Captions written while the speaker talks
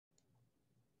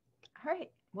All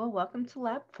right, well, welcome to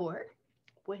Lab 4,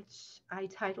 which I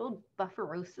titled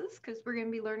Bufferosis because we're going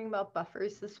to be learning about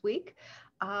buffers this week,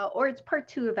 or it's part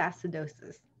 2 of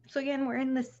acidosis. So, again, we're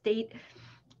in the state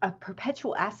of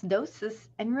perpetual acidosis,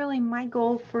 and really my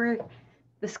goal for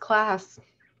this class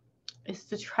is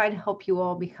to try to help you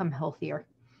all become healthier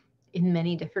in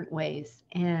many different ways.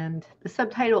 And the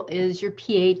subtitle is Your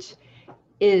pH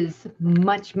is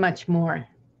much, much more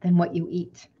than what you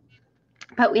eat.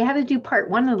 But we had to do part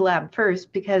 1 of the lab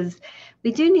first because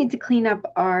we do need to clean up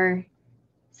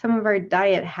some of our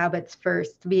diet habits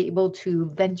first to be able to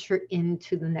venture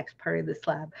into the next part of this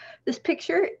lab. This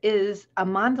picture is a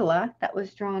mandala that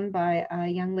was drawn by a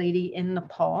young lady in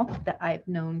Nepal that I've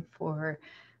known for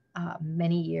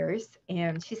many years,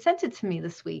 and she sent it to me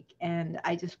this week, and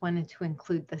I just wanted to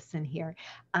include this in here.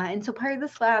 And so part of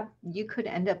this lab, you could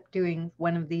end up doing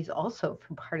one of these also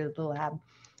for part of the lab.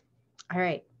 All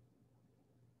right.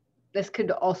 This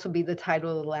could also be the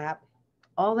title of the lab.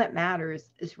 All that matters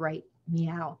is right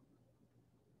meow.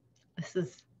 This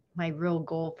is my real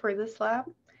goal for this lab,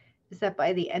 is that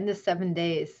by the end of 7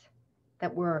 days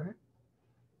that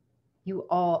you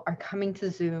all are coming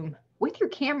to Zoom with your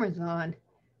cameras on,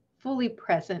 fully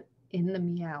present in the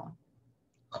meow,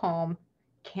 calm,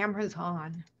 cameras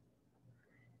on,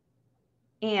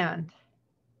 and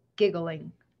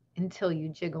giggling until you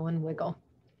jiggle and wiggle.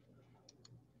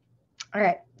 All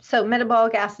right, so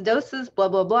metabolic acidosis, blah,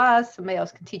 blah, blah. Somebody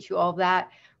else can teach you all of that.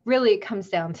 Really, it comes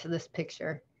down to this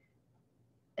picture.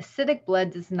 Acidic blood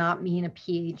does not mean a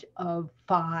pH of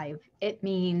 5. It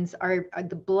means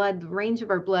the range of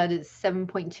our blood is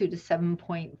 7.2 to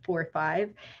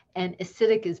 7.45, and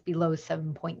acidic is below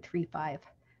 7.35.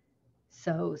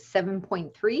 So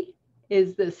 7.3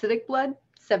 is the acidic blood,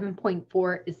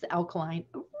 7.4 is the alkaline.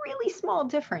 A really small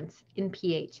difference in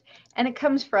pH. And it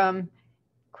comes from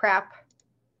crap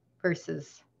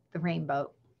versus the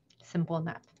rainbow. Simple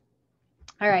enough.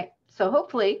 All right, so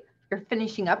hopefully you're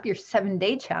finishing up your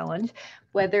 7-day challenge,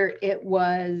 whether it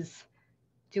was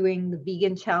doing the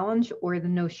vegan challenge or the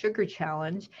no sugar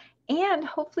challenge, and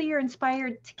hopefully you're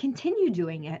inspired to continue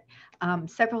doing it.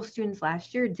 Several students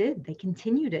last year did. They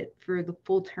continued it for the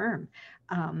full term.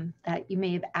 That you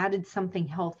may have added something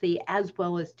healthy as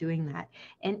well as doing that.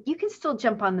 And you can still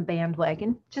jump on the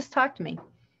bandwagon. Just talk to me.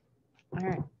 All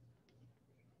right.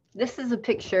 This is a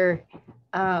picture,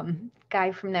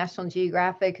 guy from National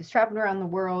Geographic who's traveled around the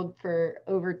world for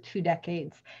over 2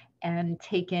 decades and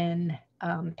taken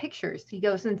pictures. He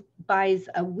goes and buys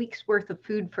a week's worth of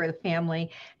food for the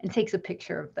family and takes a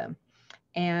picture of them.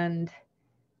 And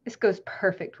this goes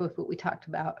perfect with what we talked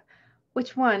about.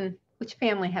 Which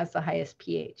family has the highest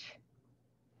pH?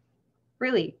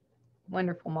 Really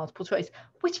wonderful multiple choice.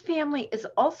 Which family is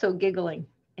also giggling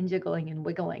and jiggling and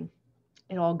wiggling?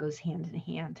 It all goes hand in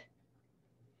hand.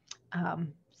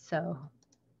 So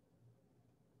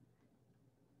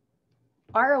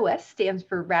ROS stands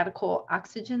for radical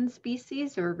oxygen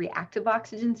species or reactive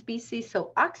oxygen species.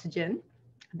 So oxygen,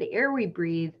 the air we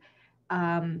breathe,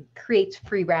 creates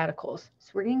free radicals.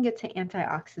 So we're going to get to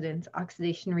antioxidants,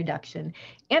 oxidation reduction.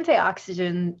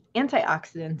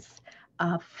 Antioxidants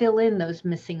fill in those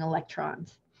missing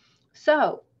electrons.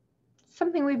 So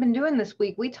something we've been doing this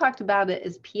week, we talked about it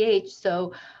as pH.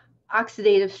 So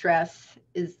oxidative stress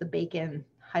is the bacon,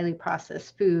 highly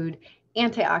processed food.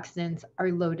 Antioxidants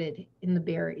are loaded in the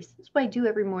berries. That's what I do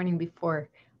every morning before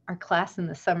our class in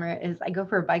the summer is I go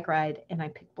for a bike ride and I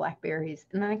pick blackberries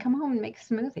and then I come home and make a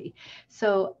smoothie.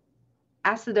 So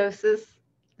acidosis,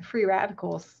 free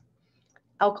radicals,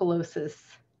 alkalosis,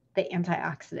 the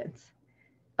antioxidants.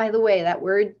 By the way, that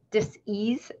word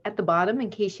dis-ease at the bottom,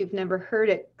 in case you've never heard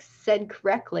it said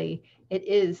correctly, it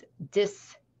is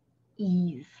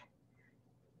dis-ease.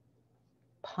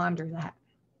 Ponder that.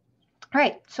 All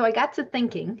right, so I got to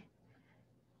thinking.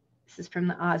 This is from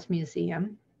the Oz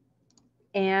Museum.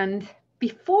 And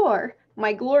before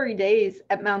my glory days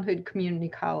at Mount Hood Community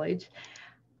College,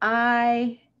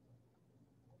 I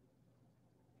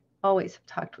always have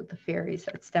talked with the fairies.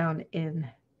 That's down in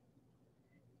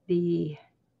the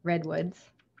Redwoods.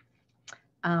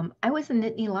 I was a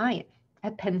Nittany Lion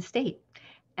at Penn State.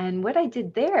 And what I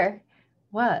did there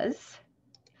was,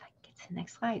 if I can get to the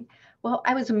next slide, well,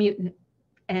 I was a mutant.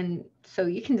 And so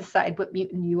you can decide what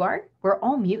mutant you are. We're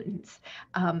all mutants.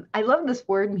 I love this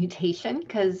word mutation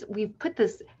because we've put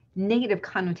this negative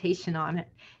connotation on it.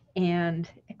 And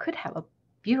it could have a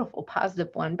beautiful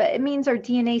positive one, but it means our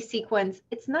DNA sequence,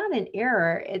 it's not an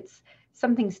error, it's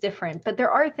something's different, but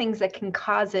there are things that can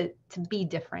cause it to be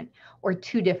different or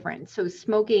too different. So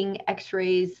smoking,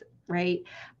 x-rays, right?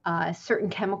 Certain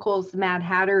chemicals, the Mad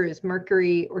Hatter is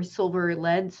mercury or silver or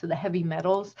lead, so the heavy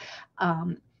metals.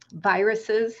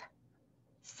 viruses,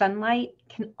 sunlight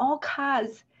can all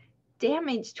cause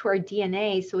damage to our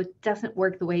DNA so it doesn't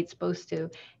work the way it's supposed to.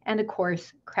 And of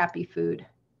course, crappy food,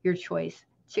 your choice,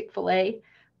 Chick-fil-A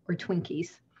or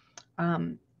Twinkies.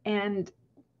 And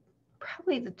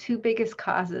probably the two biggest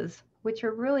causes, which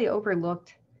are really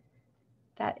overlooked,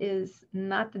 that is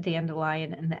not the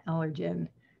dandelion and the allergen,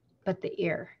 but the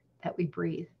air that we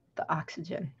breathe, the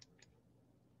oxygen,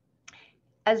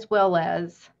 as well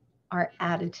as our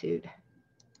attitude.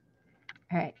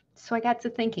 All right, so I got to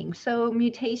thinking. So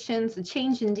mutations, a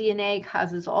change in DNA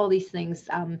causes all these things,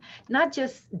 not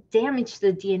just damage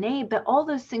to the DNA, but all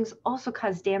those things also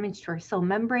cause damage to our cell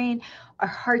membrane. Our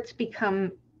hearts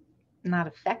become not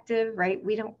effective, right?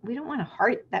 We don't want a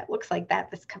heart that looks like that,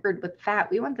 that's covered with fat.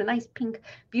 We want the nice pink,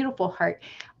 beautiful heart.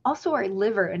 Also our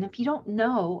liver, and if you don't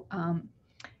know,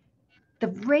 the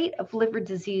rate of liver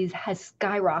disease has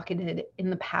skyrocketed in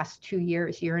the past 2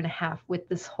 years, year and a half, with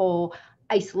this whole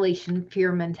isolation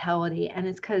fear mentality. And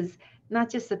it's because not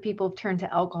just that people have turned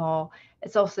to alcohol,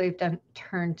 it's also they've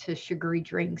turned to sugary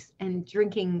drinks, and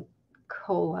drinking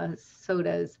colas,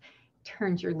 sodas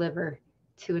turns your liver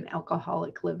to an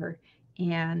alcoholic liver.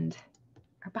 And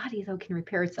our body though can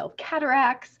repair itself.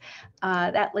 Cataracts,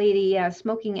 that lady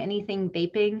smoking anything,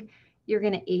 vaping, you're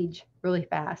going to age really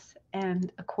fast.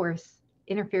 And of course,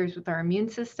 interferes with our immune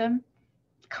system.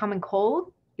 Common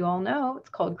cold, you all know, it's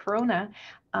called corona.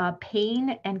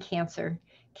 Pain and cancer.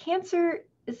 Cancer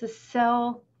is a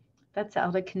cell that's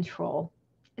out of control.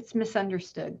 It's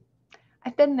misunderstood.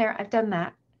 I've been there, I've done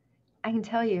that. I can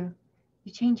tell you,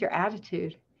 you change your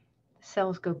attitude, the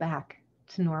cells go back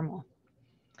to normal.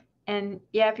 And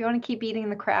yeah, if you want to keep eating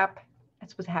the crap,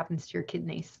 that's what happens to your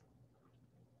kidneys.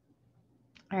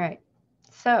 All right,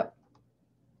 so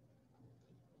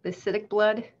the acidic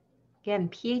blood, again,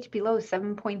 pH below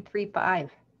 7.35.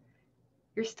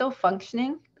 You're still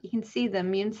functioning. You can see the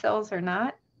immune cells are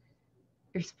not.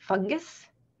 There's fungus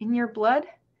in your blood,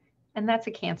 and that's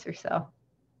a cancer cell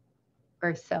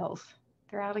or cells.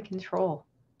 They're out of control.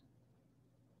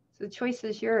 So the choice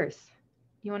is yours.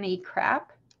 You want to eat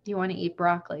crap? You want to eat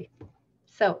broccoli?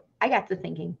 So I got to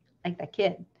thinking, like that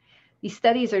kid. These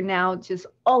studies are now just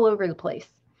all over the place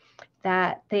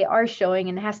that they are showing,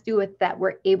 and it has to do with that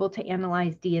we're able to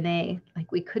analyze DNA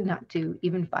like we could not do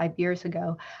even 5 years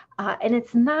ago. And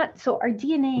it's not, so our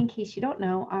DNA, in case you don't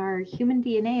know, our human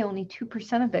DNA, only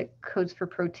 2% of it codes for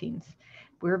proteins.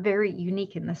 We're very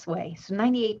unique in this way. So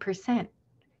 98%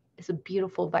 is a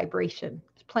beautiful vibration.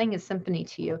 It's playing a symphony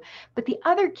to you. But the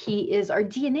other key is our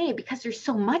DNA, because there's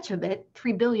so much of it,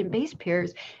 3 billion base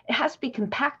pairs, it has to be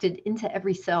compacted into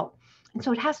every cell. And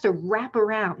so it has to wrap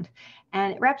around,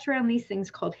 and it wraps around these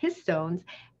things called histones,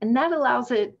 and that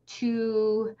allows it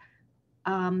to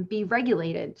be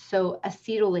regulated. So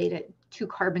acetylated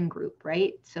 2-carbon group,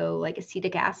 right? So like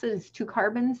acetic acid is 2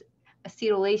 carbons.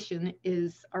 Acetylation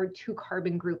is our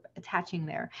 2-carbon group attaching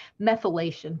there.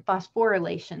 Methylation,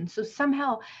 phosphorylation. So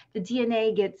somehow the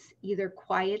DNA gets either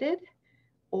quieted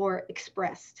or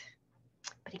expressed.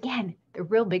 But again, the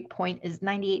real big point is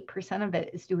 98% of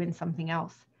it is doing something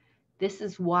else. This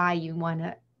is why you want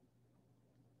to,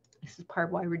 this is part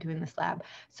of why we're doing this lab.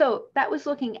 So that was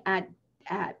looking at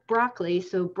broccoli.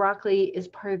 So broccoli is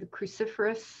part of the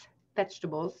cruciferous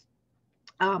vegetables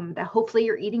that hopefully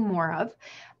you're eating more of,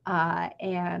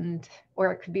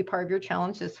 or it could be part of your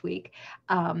challenge this week.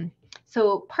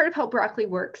 So part of how broccoli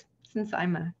works, since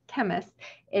I'm a chemist,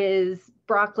 is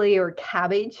broccoli or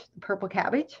cabbage, purple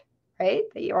cabbage, right,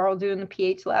 that you're all doing the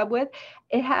pH lab with.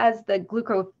 It has the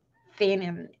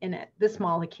glucophanin in it, this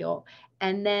molecule.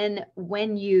 And then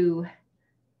when you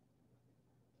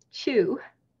chew,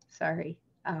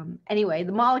 anyway,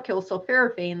 the molecule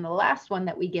sulforaphane, the last one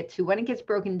that we get to, when it gets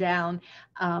broken down,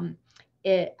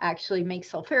 it actually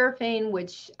makes sulforaphane,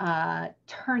 which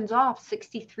turns off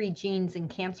 63 genes in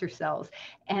cancer cells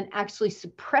and actually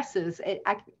suppresses, it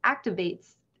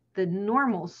activates the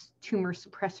normal tumor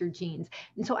suppressor genes.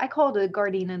 And so I call it a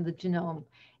guardian of the genome.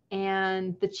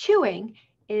 And the chewing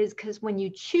is because when you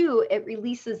chew, it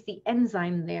releases the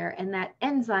enzyme there, and that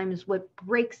enzyme is what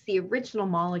breaks the original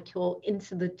molecule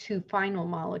into the 2 final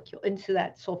molecule, into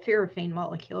that sulforaphane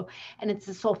molecule. And it's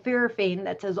the sulforaphane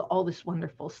that does all this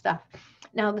wonderful stuff.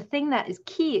 Now, the thing that is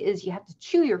key is you have to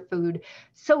chew your food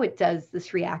so it does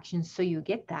this reaction, so you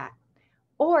get that.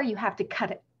 Or you have to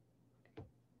cut it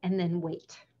and then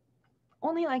wait.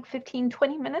 Only like 15,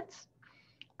 20 minutes,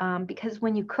 because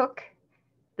when you cook,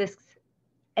 this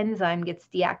enzyme gets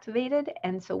deactivated.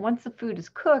 And so once the food is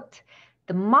cooked,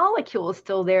 the molecule is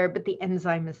still there, but the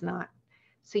enzyme is not.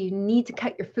 So you need to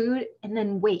cut your food and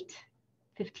then wait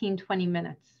 15, 20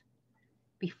 minutes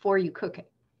before you cook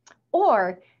it.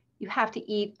 Or you have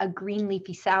to eat a green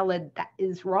leafy salad that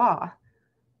is raw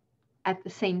at the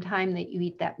same time that you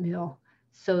eat that meal,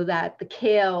 so that the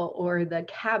kale or the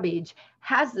cabbage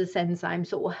has this enzyme,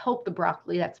 so it will help the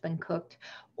broccoli that's been cooked,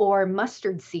 or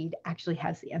mustard seed actually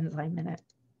has the enzyme in it.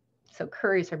 So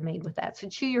curries are made with that. So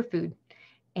chew your food,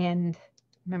 and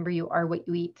remember, you are what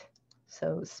you eat.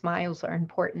 So smiles are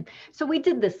important. So we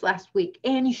did this last week,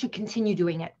 and you should continue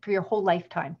doing it for your whole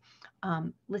lifetime.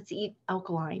 Let's eat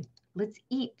alkaline. Let's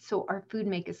eat so our food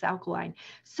makes us alkaline.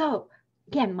 So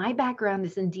again, my background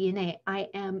is in DNA. I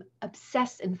am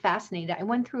obsessed and fascinated. I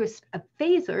went through a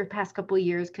phase over the past couple of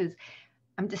years because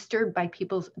I'm disturbed by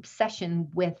people's obsession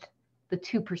with the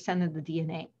 2% of the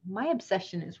DNA. My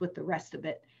obsession is with the rest of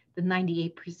it, the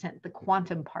 98%, the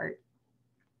quantum part.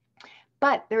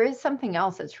 But there is something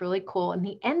else that's really cool. And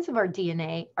the ends of our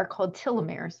DNA are called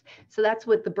telomeres. So that's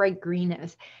what the bright green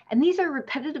is. And these are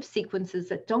repetitive sequences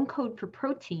that don't code for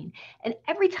protein. And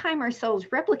every time our cells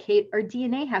replicate, our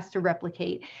DNA has to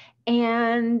replicate.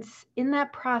 And in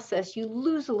that process, you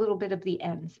lose a little bit of the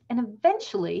ends. And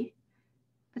eventually,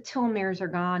 the telomeres are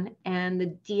gone and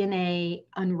the DNA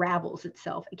unravels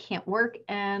itself. It can't work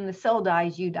and the cell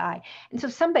dies, you die. And so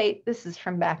somebody, this is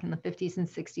from back in the 50s and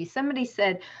 60s, somebody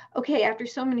said, okay, after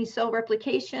so many cell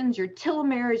replications, your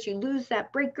telomeres, you lose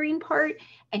that bright green part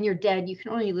and you're dead. You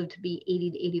can only live to be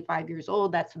 80 to 85 years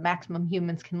old. That's the maximum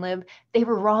humans can live. They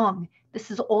were wrong.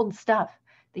 This is old stuff.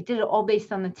 They did it all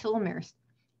based on the telomeres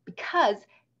because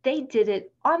they did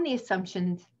it on the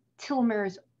assumptions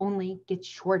telomeres only get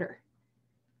shorter.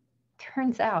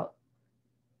 Turns out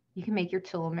you can make your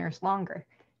telomeres longer.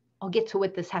 I'll get to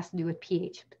what this has to do with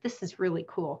pH, but this is really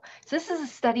cool. So this is a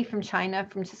study from China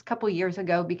from just a couple of years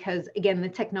ago because, again, the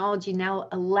technology now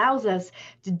allows us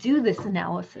to do this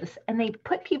analysis. And they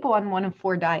put people on one of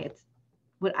 4 diets,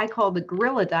 what I call the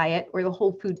gorilla diet or the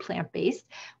whole food plant-based,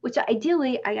 which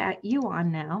ideally I got you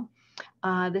on now.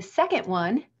 The second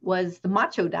one was the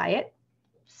macho diet.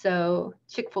 So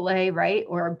Chick-fil-A, right,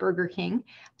 or Burger King.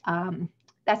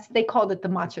 They called it the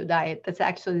macho diet. That's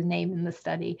actually the name in the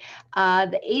study.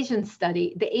 The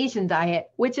Asian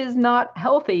diet, which is not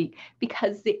healthy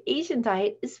because the Asian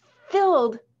diet is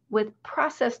filled with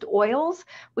processed oils,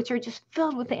 which are just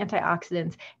filled with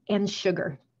antioxidants and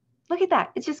sugar. Look at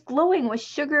that. It's just glowing with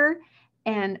sugar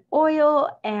and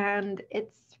oil, and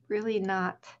it's really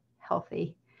not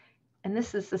healthy. And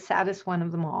this is the saddest one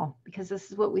of them all because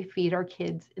this is what we feed our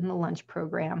kids in the lunch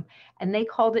program. And they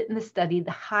called it in the study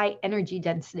the high energy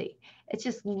density. It's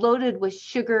just loaded with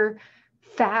sugar,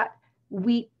 fat,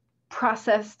 wheat,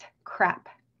 processed crap.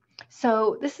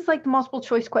 So this is like the multiple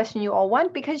choice question you all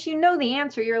want because you know the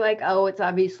answer. You're like, oh, it's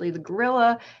obviously the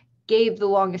gorilla gave the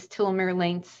longest telomere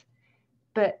lengths.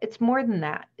 But it's more than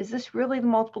that. Is this really the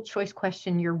multiple choice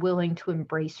question you're willing to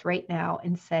embrace right now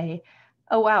and say,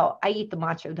 oh, wow, I eat the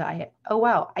macho diet. Oh,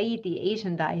 wow, I eat the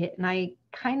Asian diet. And I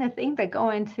kind of think that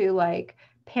going to like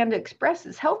Panda Express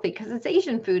is healthy because it's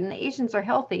Asian food and the Asians are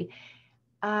healthy.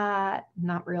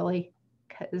 Not really,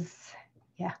 because,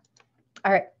 yeah.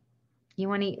 All right, you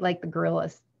want to eat like the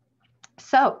gorillas.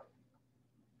 So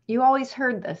you always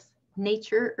heard this,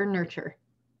 nature or nurture,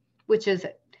 which is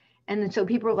it? And then so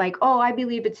people are like, oh, I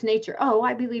believe it's nature. Oh,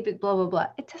 I believe it, blah, blah, blah.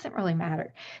 It doesn't really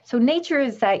matter. So nature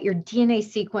is that your DNA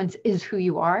sequence is who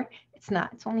you are. It's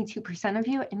not. It's only 2% of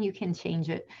you, and you can change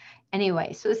it.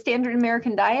 Anyway, so the standard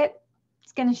American diet,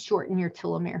 it's going to shorten your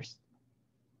telomeres.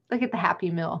 Look at the Happy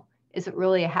Meal. Is it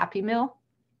really a Happy Meal?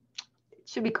 It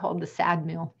should be called the Sad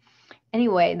Meal.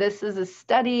 Anyway, this is a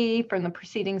study from the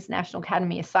Proceedings National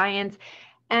Academy of Science.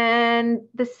 And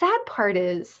the sad part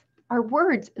is, our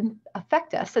words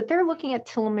affect us, that they're looking at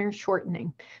telomere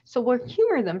shortening. So we'll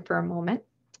humor them for a moment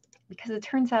because it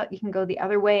turns out you can go the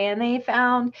other way. And they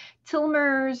found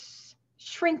telomeres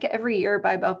shrink every year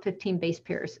by about 15 base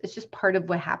pairs. It's just part of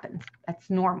what happens. That's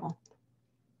normal.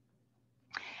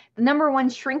 The number one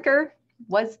shrinker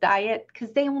was diet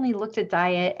because they only looked at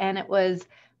diet and it was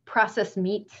processed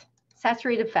meat,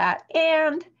 saturated fat,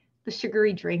 and the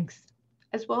sugary drinks,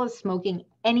 as well as smoking,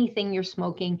 anything you're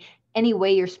smoking, any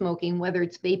way you're smoking, whether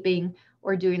it's vaping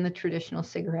or doing the traditional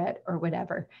cigarette or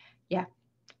whatever. Yeah.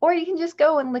 Or you can just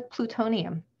go and lick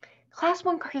plutonium. Class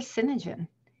 1 carcinogen.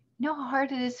 You know how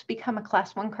hard it is to become a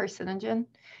class 1 carcinogen?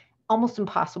 Almost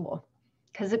impossible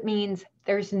because it means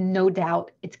there's no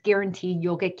doubt, it's guaranteed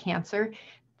you'll get cancer.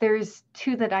 There's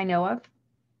 2 that I know of.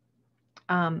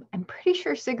 I'm pretty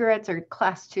sure cigarettes are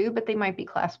class 2, but they might be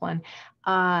class 1.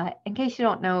 In case you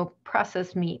don't know,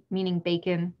 processed meat, meaning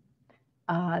bacon,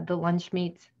 the lunch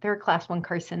meats, they're a class 1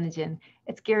 carcinogen.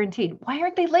 It's guaranteed. Why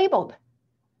aren't they labeled?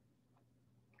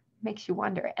 Makes you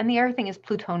wonder. And the other thing is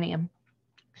plutonium.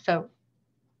 So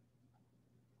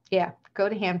Yeah, go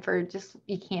to Hanford. Just,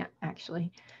 you can't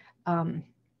actually.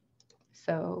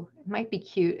 So it might be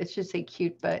cute. It should say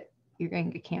cute, but you're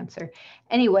going to get cancer.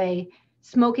 Anyway,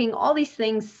 smoking, all these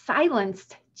things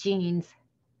silenced genes,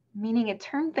 meaning it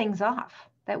turned things off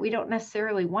that we don't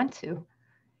necessarily want to.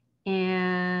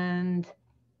 And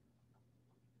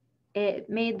it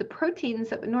made the proteins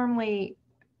that would normally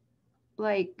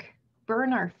like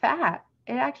burn our fat,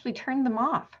 it actually turned them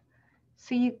off.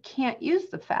 So you can't use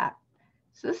the fat.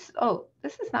 So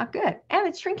this is not good. And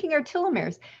it's shrinking our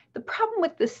telomeres. The problem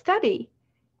with this study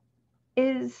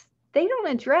is they don't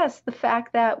address the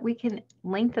fact that we can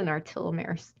lengthen our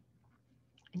telomeres.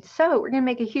 And so we're going to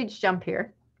make a huge jump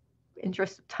here,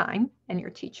 interest of time and your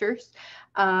teachers.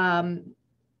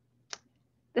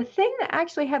 The thing that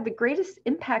actually had the greatest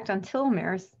impact on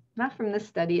telomeres, not from this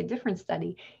study, a different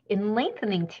study, in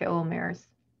lengthening telomeres,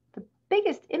 the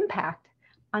biggest impact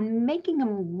on making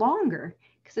them longer,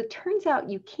 because it turns out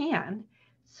you can.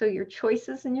 So your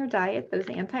choices in your diet, those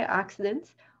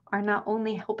antioxidants, are not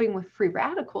only helping with free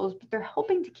radicals, but they're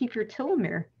helping to keep your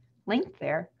telomere length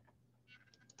there.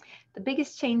 The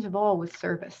biggest change of all was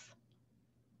service,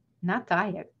 not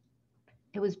diet.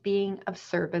 It was being of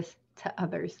service to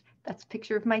others. That's a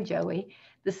picture of my Joey.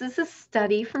 This is a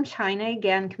study from China,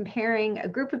 again, comparing a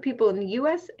group of people in the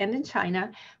US and in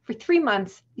China. For 3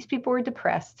 months, these people were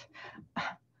depressed,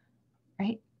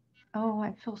 right? Oh,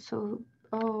 I feel so,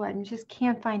 oh, I just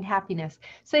can't find happiness.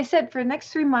 So they said, for the next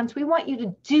 3 months, we want you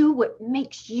to do what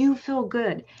makes you feel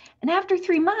good. And after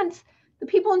 3 months, the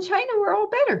people in China were all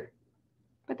better.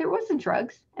 But there wasn't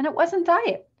drugs and it wasn't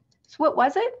diet. So what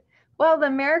was it? Well, the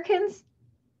Americans,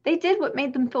 they did what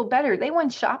made them feel better. They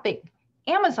went shopping,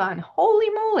 Amazon, holy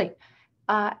moly.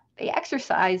 They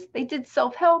exercised, they did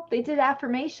self-help, they did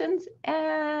affirmations,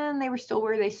 and they were still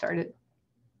where they started.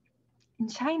 In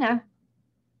China,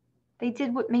 they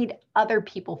did what made other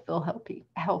people feel happy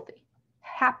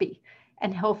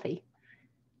and healthy.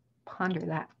 Ponder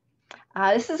that.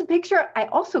 This is a picture I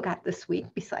also got this week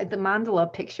beside the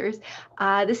mandala pictures.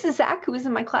 This is Zach, who was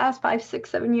in my class 5, 6,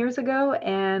 7 years ago,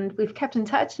 and we've kept in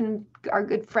touch and are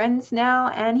good friends now.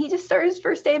 And he just started his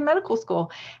first day in medical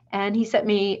school, and he sent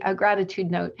me a gratitude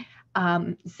note.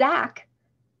 Zach,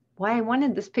 why I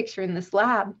wanted this picture in this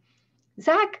lab,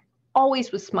 Zach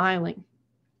always was smiling.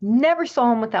 Never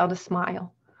saw him without a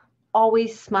smile.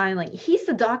 Always smiling. He's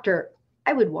the doctor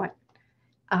I would want,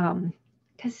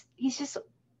 because he's just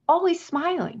always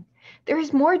smiling. There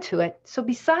is more to it. So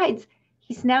besides,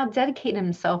 he's now dedicated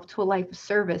himself to a life of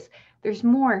service. There's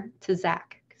more to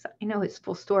Zach, because I know his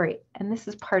full story. And this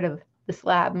is part of this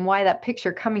lab and why that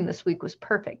picture coming this week was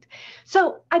perfect.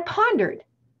 So I pondered,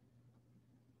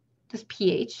 does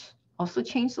pH also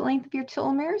change the length of your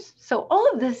telomeres? So all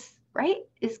of this, right,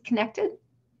 is connected.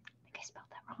 I think I spelled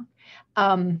that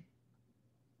wrong.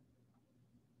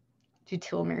 Do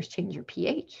telomeres change your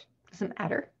pH? Doesn't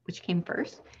matter which came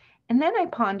first. And then I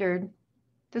pondered,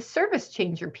 does service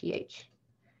change your pH?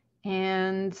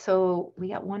 And so we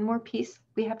got one more piece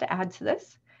we have to add to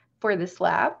this for this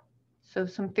lab. So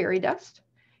some fairy dust.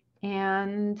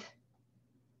 And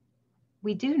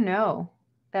we do know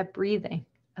that breathing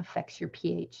affects your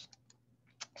pH.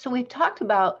 So we've talked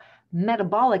about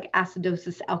metabolic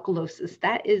acidosis, alkalosis.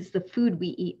 That is the food we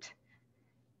eat.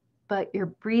 But your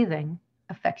breathing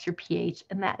affects your pH,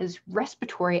 and that is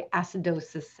respiratory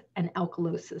acidosis and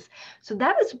alkalosis. So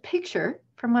that is a picture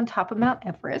from on top of Mount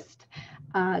Everest.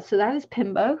 So that is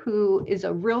Pimba, who is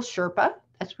a real Sherpa.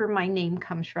 That's where my name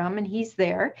comes from, and he's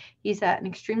there. He's at an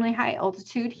extremely high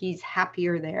altitude. He's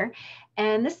happier there.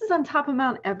 And this is on top of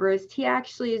Mount Everest. He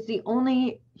actually is the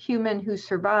only human who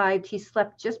survived. He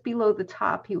slept just below the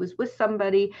top. He was with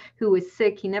somebody who was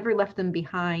sick. He never left them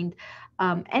behind.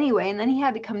 Anyway, and then he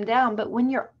had to come down. But when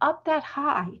you're up that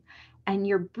high and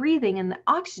you're breathing and the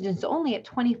oxygen's only at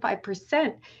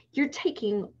 25%,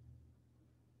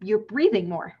 you're breathing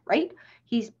more, right?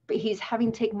 He's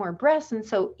having to take more breaths. And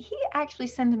so he actually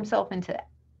sent himself into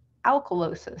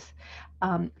alkalosis,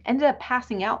 ended up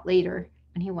passing out later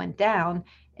when he went down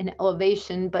in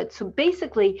elevation. But so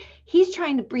basically he's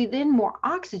trying to breathe in more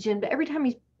oxygen, but every time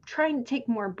he's trying to take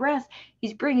more breaths,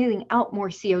 he's bringing out more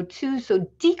CO2. So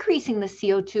decreasing the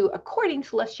CO2, according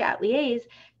to Le Chatelier's,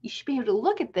 you should be able to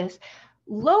look at this,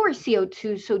 lower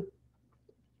CO2, so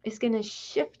it's going to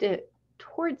shift it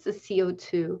towards the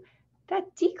CO2.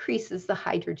 That decreases the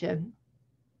hydrogen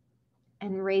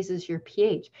and raises your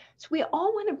pH. So we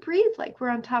all want to breathe like we're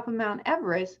on top of Mount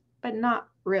Everest, but not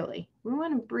really. We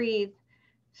want to breathe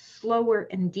slower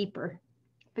and deeper,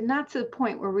 but not to the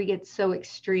point where we get so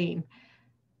extreme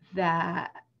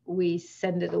that we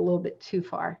send it a little bit too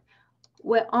far.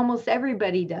 what almost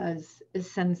everybody does is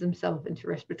sends themselves into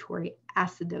respiratory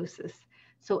acidosis.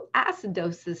 So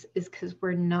acidosis is because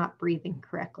we're not breathing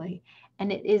correctly.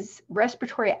 And it is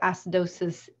respiratory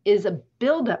acidosis is a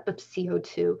buildup of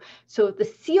CO2. So if the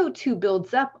CO2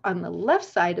 builds up on the left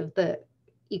side of the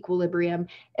equilibrium,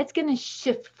 it's going to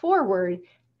shift forward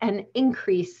and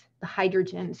increase the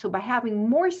hydrogen. So by having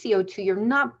more CO2, you're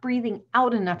not breathing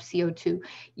out enough CO2.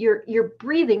 You're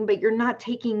breathing, but you're not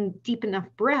taking deep enough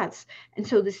breaths. And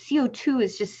so the CO2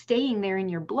 is just staying there in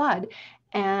your blood.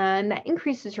 And that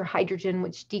increases your hydrogen,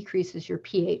 which decreases your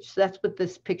pH. So that's what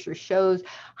this picture shows.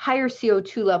 Higher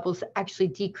CO2 levels actually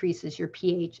decreases your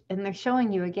pH. And they're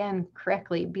showing you again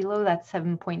correctly below that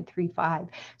 7.35.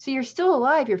 So you're still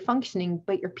alive, you're functioning,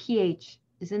 but your pH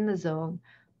is in the zone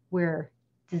where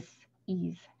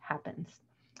disease happens.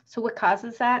 So what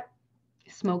causes that?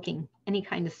 Smoking, any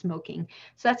kind of smoking.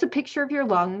 So that's a picture of your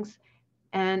lungs.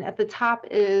 And at the top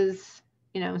is,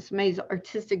 somebody's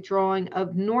artistic drawing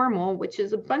of normal, which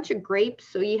is a bunch of grapes.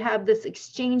 So you have this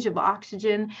exchange of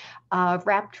oxygen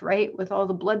wrapped right with all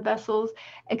the blood vessels,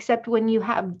 except when you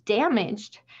have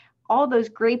damaged, all those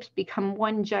grapes become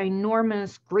one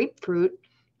ginormous grapefruit,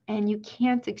 and you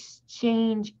can't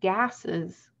exchange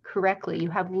gases correctly. You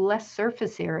have less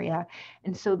surface area.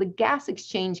 And so the gas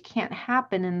exchange can't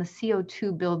happen and the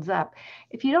CO2 builds up.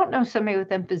 If you don't know somebody with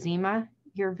emphysema,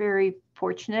 you're very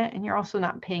fortunate and you're also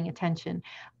not paying attention.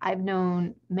 I've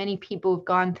known many people who've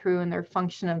gone through and their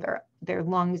function of their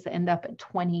lungs end up at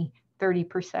 20,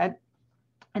 30%,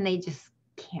 and they just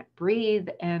can't breathe,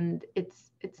 and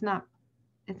it's not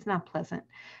pleasant.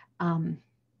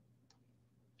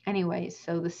 Anyway,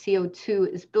 so the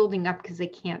CO2 is building up because they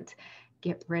can't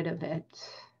get rid of it.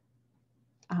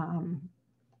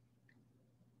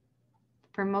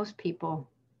 For most people,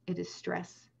 it is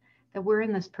stress, that we're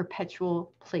in this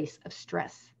perpetual place of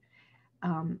stress.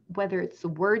 Whether it's the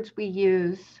words we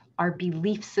use, our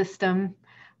belief system,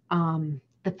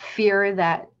 the fear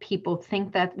that people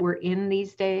think that we're in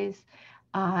these days.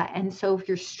 And so if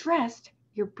you're stressed,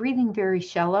 you're breathing very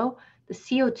shallow, the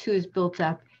CO2 is built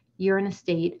up, you're in a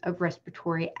state of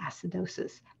respiratory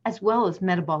acidosis, as well as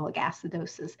metabolic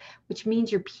acidosis, which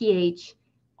means your pH,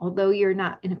 although you're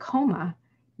not in a coma,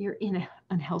 you're in an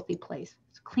unhealthy place.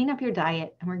 So clean up your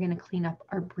diet, and we're going to clean up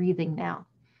our breathing now.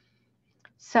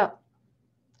 So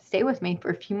stay with me for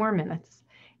a few more minutes,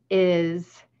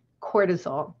 is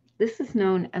cortisol. This is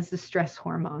known as the stress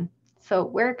hormone. So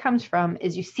where it comes from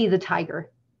is you see the tiger,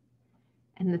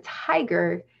 and the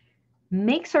tiger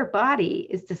makes our body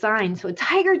is designed so a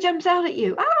tiger jumps out at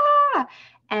you,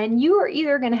 and you are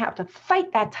either going to have to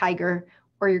fight that tiger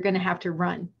or you're going to have to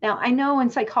run. Now, I know in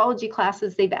psychology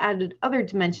classes they've added other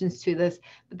dimensions to this,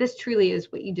 but this truly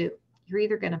is what you do. You're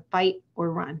either going to fight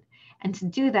or run. And to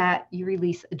do that, you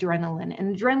release adrenaline,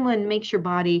 and adrenaline makes your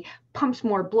body pumps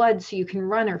more blood so you can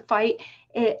run or fight.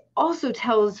 It also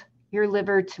tells your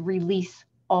liver to release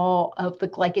all of the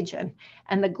glycogen,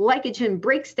 and the glycogen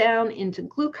breaks down into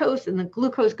glucose, and the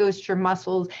glucose goes to your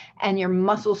muscles, and your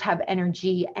muscles have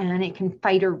energy, and it can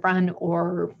fight or run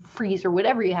or freeze or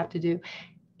whatever you have to do.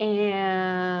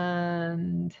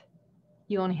 And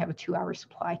you only have a 2-hour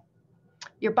supply.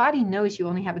 Your body knows you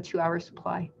only have a 2-hour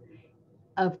supply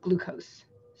of glucose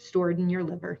stored in your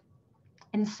liver.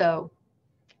 And so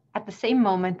at the same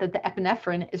moment that the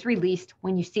epinephrine is released,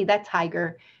 when you see that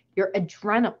tiger, your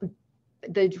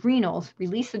the adrenals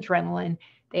release adrenaline.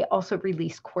 They also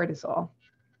release cortisol,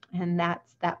 and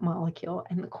that's that molecule.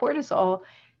 And the cortisol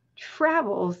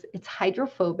travels, it's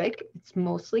hydrophobic, it's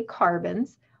mostly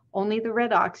carbons, only the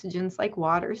red oxygens like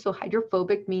water. So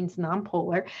hydrophobic means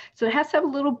nonpolar. So it has to have a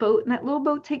little boat, and that little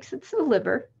boat takes it to the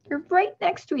liver. They're right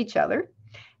next to each other.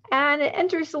 And it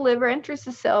enters the liver, enters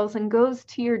the cells, and goes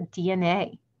to your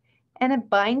DNA. And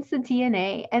it binds the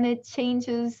DNA, and it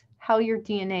changes how your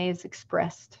DNA is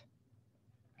expressed.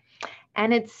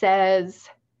 And it says,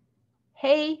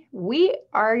 hey, we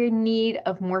are in need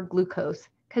of more glucose,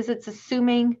 because it's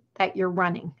assuming that you're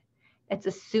running. It's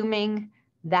assuming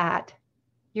that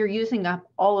you're using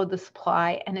up all of the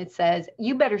supply, and it says,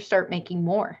 you better start making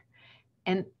more.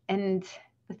 And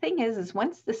the thing is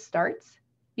once this starts,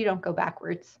 you don't go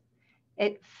backwards.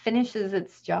 It finishes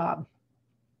its job.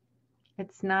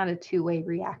 It's not a two-way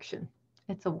reaction.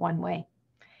 It's a one-way.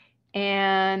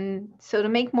 And so to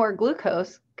make more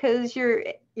glucose, because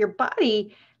your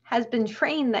body has been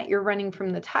trained that you're running from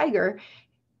the tiger,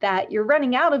 that you're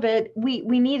running out of it, we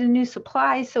need a new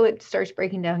supply, so it starts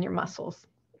breaking down your muscles.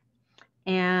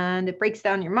 And it breaks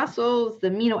down your muscles, the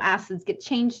amino acids get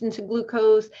changed into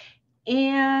glucose,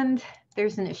 and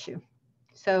there's an issue.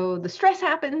 So the stress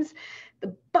happens,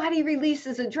 the body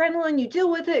releases adrenaline, you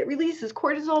deal with it, releases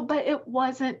cortisol, but it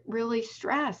wasn't really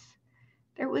stress.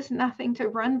 There was nothing to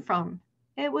run from.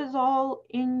 It was all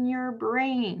in your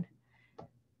brain.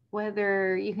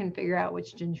 Whether you can figure out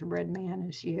which gingerbread man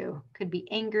is you. Could be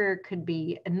anger, could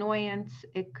be annoyance,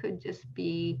 it could just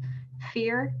be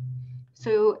fear.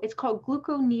 So it's called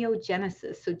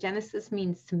gluconeogenesis. So genesis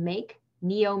means to make,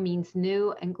 neo means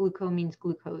new, and gluco means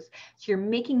glucose. So you're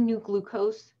making new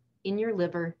glucose in your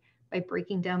liver by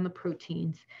breaking down the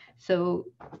proteins. So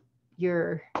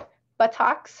your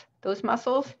buttocks, those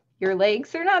muscles, your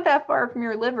legs, they're not that far from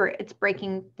your liver. It's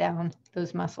breaking down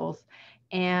those muscles.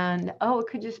 And oh, it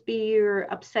could just be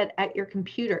you're upset at your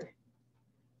computer.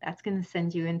 That's going to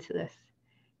send you into this.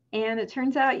 And it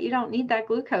turns out you don't need that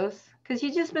glucose because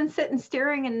you've just been sitting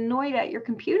staring and annoyed at your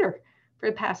computer for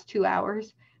the past 2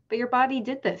 hours. But your body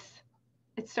did this.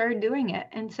 It started doing it.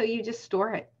 And so you just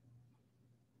store it.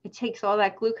 It takes all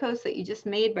that glucose that you just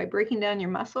made by breaking down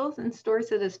your muscles and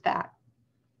stores it as fat.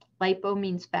 Lipo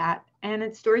means fat, and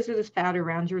it stores it as fat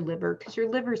around your liver because your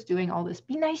liver is doing all this.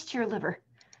 Be nice to your liver.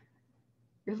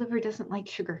 Your liver doesn't like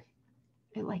sugar.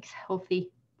 It likes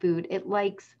healthy food. It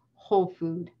likes whole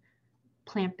food,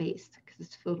 plant-based, because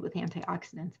it's filled with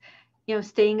antioxidants. You know,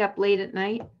 staying up late at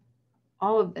night,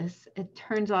 all of this, it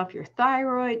turns off your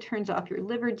thyroid, turns off your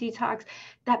liver detox.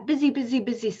 That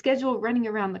busy schedule running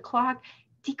around the clock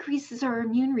decreases our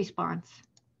immune response.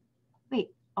 Wait,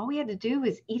 all we had to do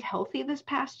was eat healthy this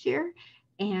past year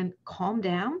and calm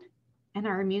down and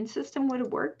our immune system would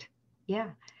have worked?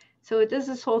 Yeah. So it does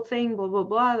this whole thing, blah, blah,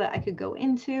 blah, that I could go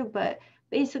into, but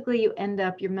basically you end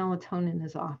up, your melatonin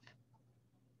is off.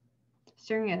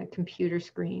 Staring at a computer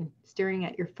screen, staring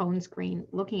at your phone screen,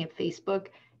 looking at Facebook,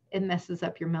 it messes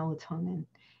up your melatonin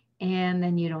and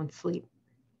then you don't sleep.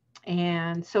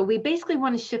 And so we basically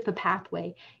want to shift the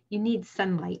pathway. You need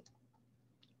sunlight.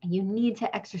 You need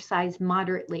to exercise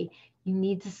moderately. You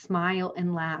need to smile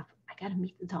and laugh. I got to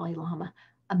meet the Dalai Lama.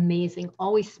 Amazing.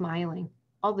 Always smiling.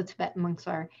 All the Tibetan monks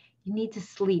are. You need to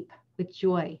sleep with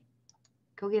joy.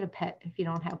 Go get a pet if you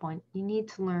don't have one. You need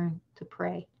to learn to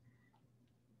pray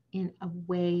in a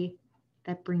way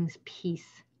that brings peace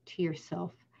to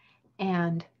yourself.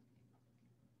 And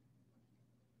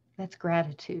that's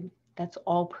gratitude. That's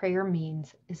all prayer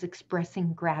means, is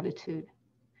expressing gratitude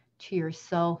to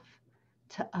yourself,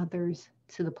 to others,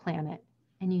 to the planet.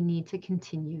 And you need to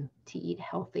continue to eat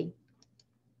healthy.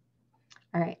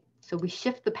 All right, so we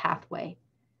shift the pathway.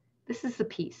 This is the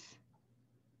piece.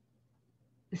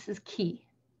 This is key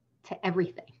to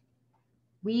everything.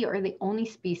 We are the only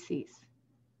species.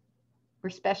 We're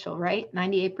special, right?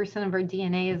 98% of our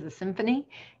DNA is a symphony,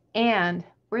 and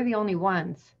we're the only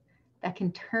ones that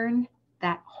can turn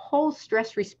that whole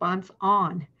stress response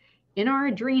on in our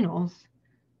adrenals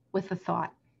with a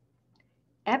thought.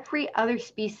 Every other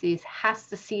species has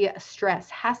to see a stress,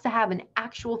 has to have an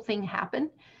actual thing happen.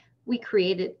 We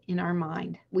create it in our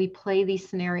mind. We play these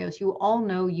scenarios. You all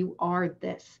know you are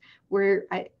this.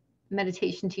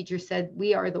 Meditation teacher said,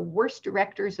 we are the worst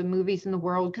directors of movies in the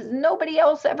world because nobody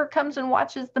else ever comes and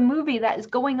watches the movie that is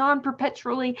going on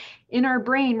perpetually in our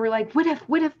brain. We're like, what if,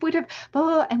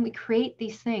 blah, and we create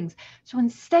these things. So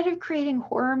instead of creating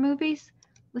horror movies,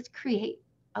 let's create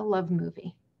a love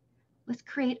movie. Let's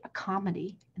create a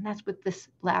comedy. And that's what this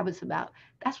lab is about.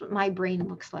 That's what my brain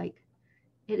looks like.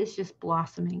 It is just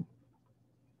blossoming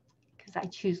because I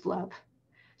choose love.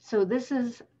 So this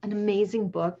is an amazing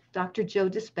book, Dr. Joe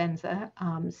Dispenza.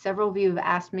 Several of you have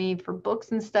asked me for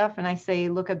books and stuff, and I say,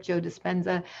 look up Joe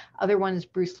Dispenza. Other one is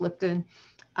Bruce Lipton.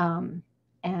 Sorry,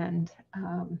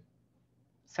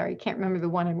 I can't remember the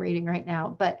one I'm reading right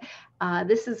now, but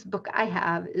this is the book I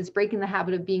have, is Breaking the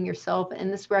Habit of Being Yourself.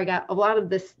 And this is where I got a lot of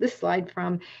this slide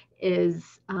from,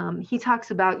 is he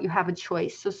talks about you have a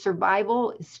choice. So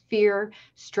survival is fear,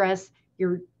 stress,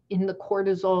 you're in the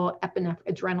cortisol,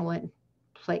 adrenaline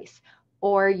place,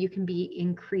 or you can be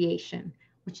in creation,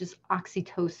 which is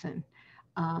oxytocin,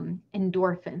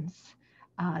 endorphins.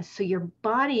 So your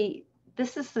body,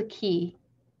 this is the key.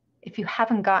 If you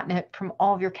haven't gotten it from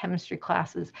all of your chemistry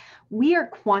classes, we are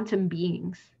quantum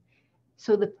beings.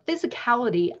 So the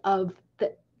physicality of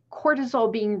the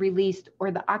cortisol being released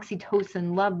or the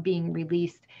oxytocin, love being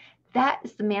released, that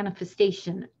is the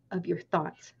manifestation of your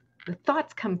thoughts. The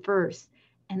thoughts come first,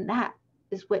 and that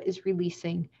is what is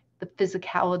releasing the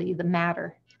physicality, the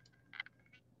matter.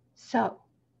 So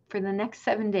for the next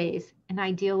 7 days, and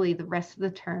ideally the rest of the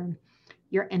term,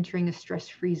 you're entering a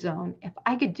stress-free zone. If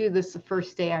I could do this the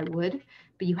first day, I would,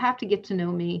 but you have to get to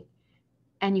know me,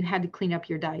 and you had to clean up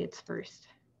your diets first.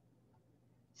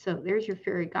 So there's your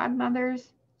fairy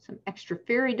godmothers, some extra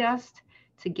fairy dust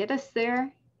to get us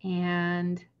there,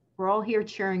 and We're all here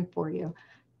cheering for you.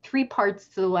 3 parts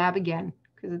to the lab again,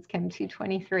 because it's Chem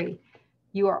 223.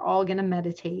 You are all going to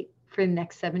meditate for the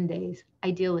next 7 days,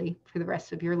 ideally for the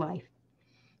rest of your life.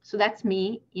 So that's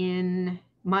me in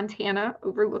Montana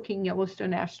overlooking Yellowstone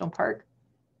National Park.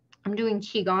 I'm doing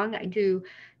Qigong. I do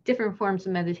different forms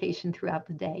of meditation throughout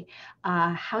the day.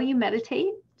 How you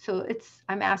meditate, so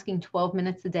I'm asking 12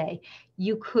 minutes a day.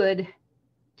 You could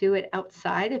do it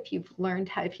outside if you've learned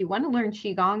how. If you want to learn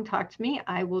Qigong, talk to me.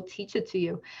 I will teach it to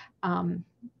you. And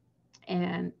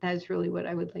that is really what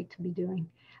I would like to be doing.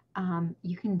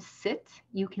 You can sit,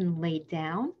 you can lay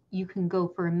down, you can go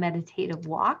for a meditative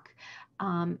walk.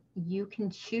 You can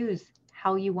choose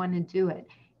how you want to do it.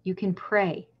 You can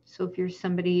pray. So if you're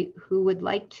somebody who would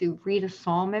like to read a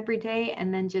psalm every day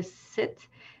and then just sit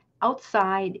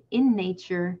outside in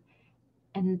nature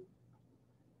and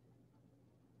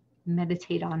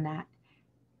meditate on that.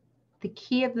 The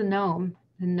key of the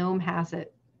gnome has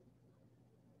it.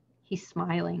 He's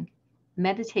smiling.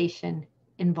 Meditation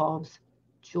involves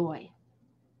joy.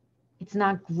 It's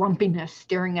not grumpiness,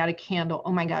 staring at a candle.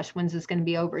 Oh my gosh, when's this going to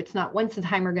be over? It's not, when's the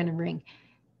timer going to ring?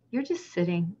 You're just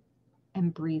sitting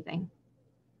and breathing.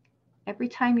 Every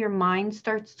time your mind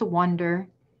starts to wander,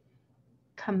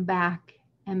 come back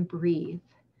and breathe.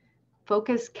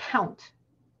 Focus, count.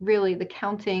 Really, the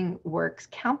counting works.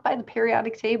 Count by the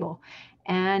periodic table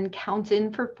and count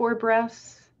in for 4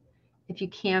 breaths. If you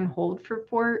can, hold for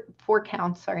four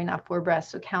counts, sorry, not 4 breaths.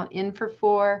 So count in for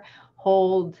 4,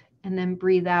 hold, and then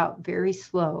breathe out very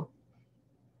slow.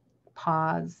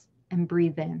 Pause and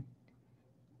breathe in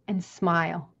and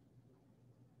smile.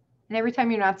 And every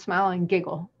time you're not smiling,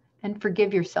 giggle and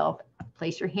forgive yourself.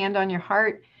 Place your hand on your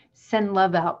heart, send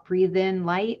love out. Breathe in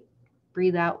light,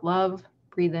 breathe out love,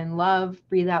 breathe in love,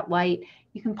 breathe out light.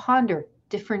 You can ponder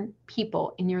different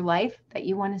people in your life that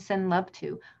you want to send love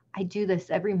to. I do this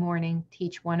every morning to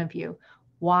each one of you.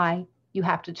 Why you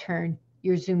have to turn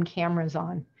your Zoom cameras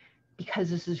on, because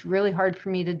this is really hard for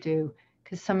me to do,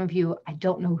 because some of you, I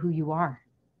don't know who you are.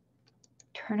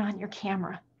 Turn on your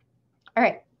camera. All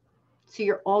right, so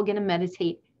you're all going to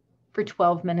meditate for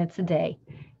 12 minutes a day.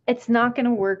 It's not going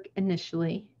to work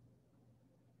initially.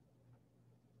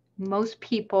 Most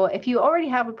people, if you already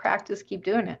have a practice, keep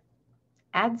doing it.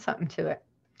 Add something to it.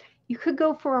 You could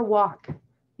go for a walk.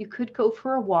 You could go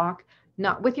for a walk,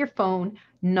 not with your phone,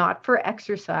 not for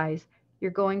exercise.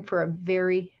 You're going for a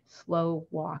very slow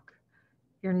walk.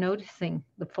 You're noticing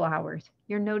the flowers.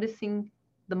 You're noticing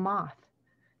the moth.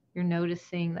 You're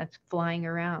noticing that's flying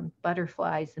around,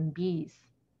 butterflies and bees.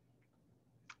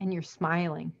 And you're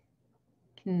smiling.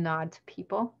 You can nod to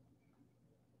people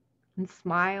and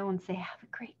smile and say, have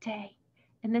a great day.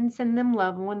 And then send them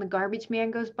love. And when the garbage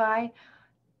man goes by,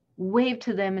 wave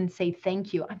to them and say,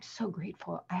 thank you. I'm so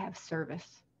grateful I have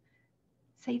service.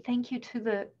 Say thank you to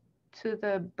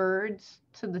the birds,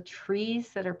 to the trees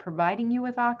that are providing you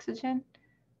with oxygen.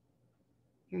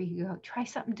 Here you go. Try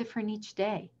something different each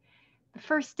day. The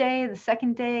first day, the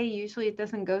second day, usually it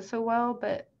doesn't go so well,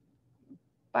 but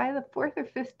by the 4th or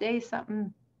 5th day,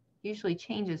 something usually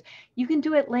changes. You can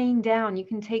do it laying down. You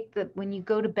can take when you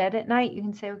go to bed at night, you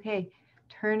can say, okay,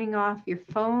 turning off your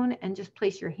phone and just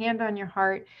place your hand on your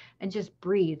heart and just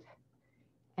breathe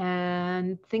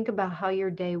and think about how your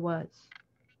day was.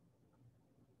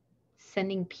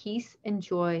 Sending peace and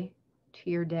joy to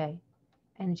your day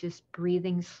and just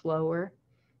breathing slower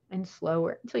and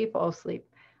slower until you fall asleep.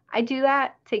 I do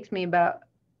that. It takes me about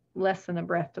less than a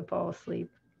breath to fall asleep.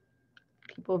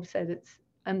 People have said it's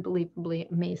unbelievably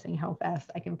amazing how fast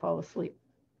I can fall asleep.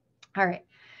 All right.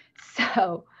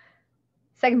 So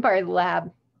second part of the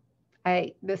lab,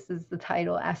 this is the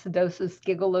title, acidosis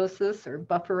giggolosis or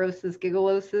bufferosis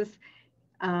giggolosis.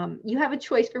 You have a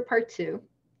choice for part 2. So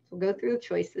we'll go through the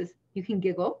choices. You can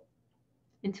giggle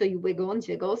until you wiggle and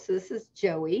jiggle. So this is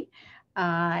Joey.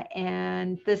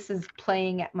 And this is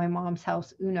playing at my mom's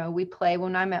house, Uno. We play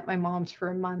when I'm at my mom's for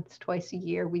a month, twice a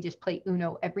year. We just play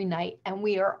Uno every night. And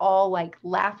we are all like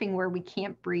laughing where we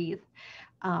can't breathe.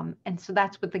 And so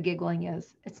that's what the giggling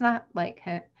is. It's not like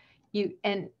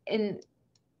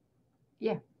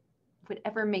yeah,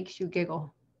 whatever makes you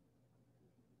giggle,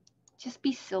 just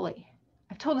be silly.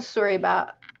 I've told a story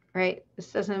about, right,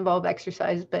 this doesn't involve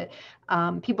exercise, but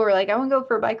people are like, I want to go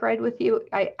for a bike ride with you.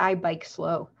 I bike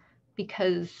slow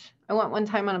because I went one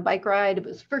time on a bike ride. It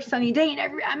was the first sunny day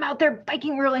and I'm out there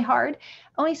biking really hard.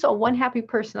 I only saw one happy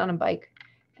person on a bike,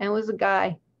 and it was a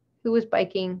guy who was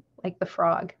biking like the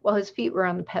frog while his feet were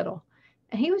on the pedal.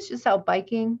 And he was just out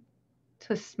biking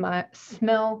to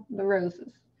smell the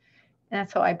roses. And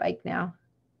that's how I bike now.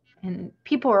 And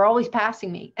people are always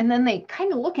passing me. And then they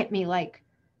kind of look at me like,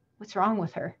 what's wrong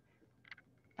with her?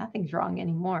 Nothing's wrong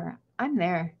anymore. I'm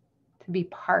there to be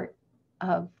part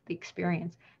of the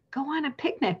experience. Go on a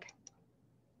picnic.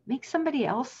 Make somebody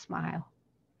else smile.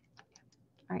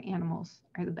 Our animals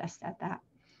are the best at that.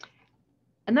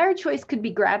 Another choice could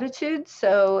be gratitude.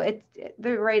 So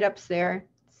they're right up there.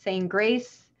 Saying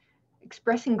grace,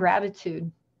 expressing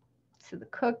gratitude to the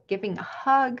cook, giving a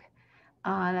hug.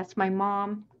 That's my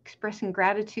mom. Expressing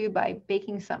gratitude by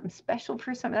baking something special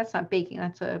for something. That's not baking.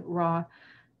 That's a raw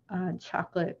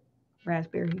chocolate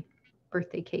raspberry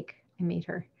birthday cake I made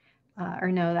her.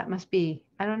 Or no, that must be,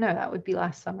 I don't know. That would be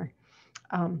last summer.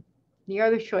 The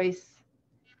other choice,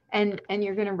 and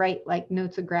you're going to write like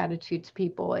notes of gratitude to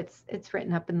people. It's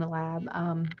written up in the lab.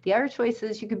 The other choice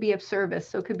is you could be of service.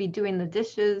 So it could be doing the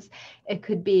dishes. It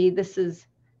could be,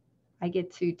 I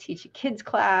get to teach a kids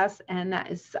class, and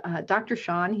that is Dr.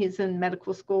 Sean. He's in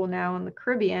medical school now in the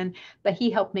Caribbean, but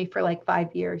he helped me for like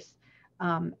 5 years.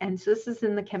 And so this is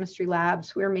in the chemistry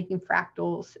labs. We're making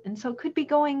fractals. And so it could be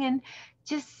going and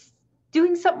just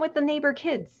doing something with the neighbor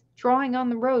kids, drawing on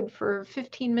the road for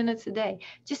 15 minutes a day,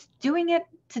 just doing it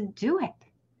to do it.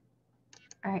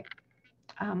 All right.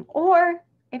 Or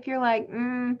if you're like,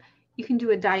 you can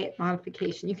do a diet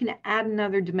modification. You can add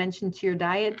another dimension to your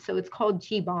diet. So it's called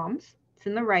G-bombs. It's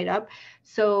in the write-up.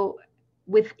 So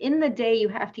within the day, you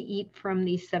have to eat from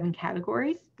these 7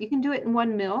 categories. You can do it in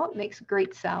one meal. It makes a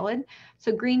great salad.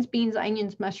 So greens, beans,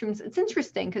 onions, mushrooms. It's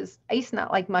interesting because I used to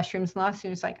not like mushrooms. And a lot of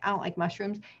students are like, I don't like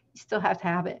mushrooms. You still have to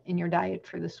have it in your diet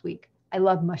for this week. I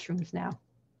love mushrooms now.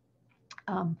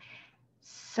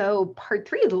 So part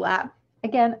 3 of the lab,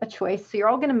 again, a choice. So you're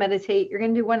all going to meditate. You're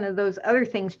going to do one of those other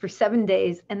things for 7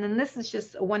 days. And then this is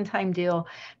just a one-time deal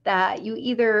that you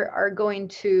either are going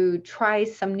to try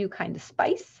some new kind of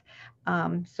spice.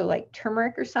 So like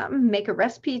turmeric or something, make a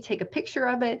recipe, take a picture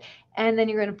of it, and then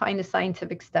you're going to find a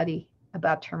scientific study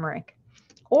about turmeric.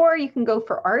 Or you can go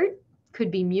for art.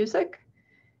 Could be music.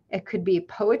 It could be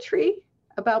poetry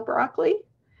about broccoli.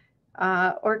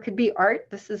 Or it could be art.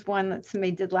 This is one that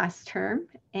somebody did last term.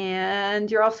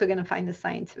 And you're also going to find a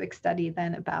scientific study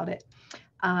then about it.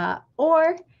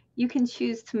 Or you can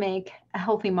choose to make a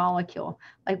healthy molecule,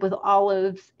 like with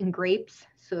olives and grapes.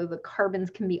 So the carbons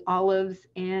can be olives,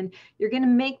 and you're going to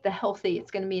make the healthy.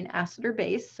 It's going to be an acid or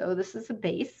base. So this is a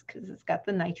base because it's got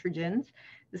the nitrogens.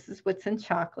 This is what's in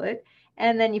chocolate.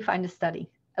 And then you find a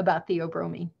study about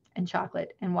theobromine in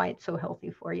chocolate and why it's so healthy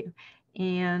for you.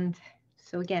 And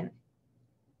so again,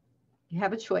 you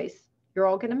have a choice. You're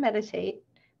all going to meditate,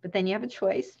 but then you have a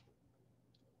choice.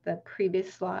 The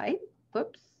previous slide,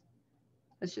 whoops,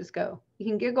 let's just go. You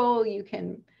can giggle, you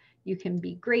can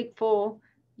be grateful,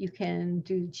 you can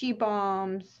do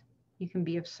G-bombs, you can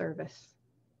be of service.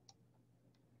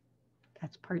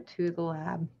 That's part 2 of the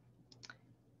lab.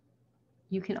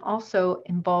 You can also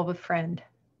involve a friend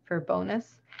for a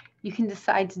bonus. You can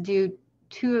decide to do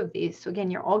 2 of these. So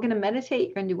again, you're all going to meditate,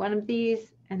 you're going to do one of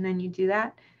these, and then you do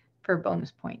that for a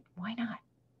bonus point. Why not?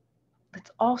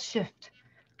 Let's all shift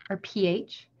our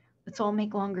pH. Let's all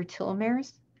make longer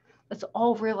telomeres. Let's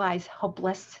all realize how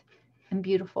blessed and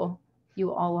beautiful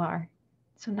you all are.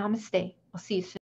 So namaste. I'll see you soon.